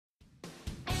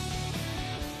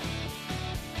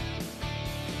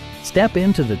Step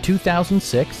into the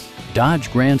 2006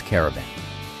 Dodge Grand Caravan.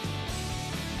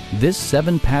 This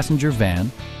 7-passenger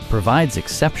van provides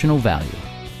exceptional value.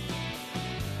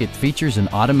 It features an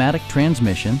automatic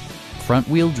transmission,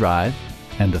 front-wheel drive,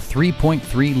 and a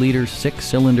 3.3-liter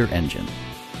 6-cylinder engine.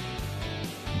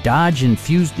 Dodge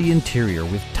infused the interior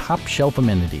with top-shelf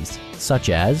amenities such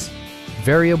as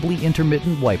variably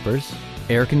intermittent wipers,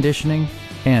 air conditioning,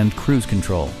 and cruise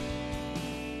control.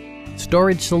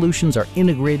 Storage solutions are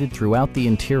integrated throughout the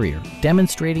interior,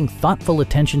 demonstrating thoughtful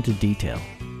attention to detail.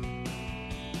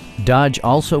 Dodge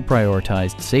also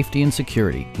prioritized safety and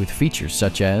security with features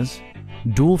such as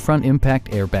dual front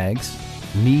impact airbags,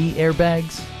 knee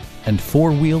airbags, and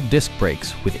 4-wheel disc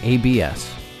brakes with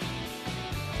ABS.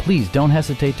 Please don't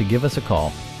hesitate to give us a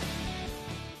call.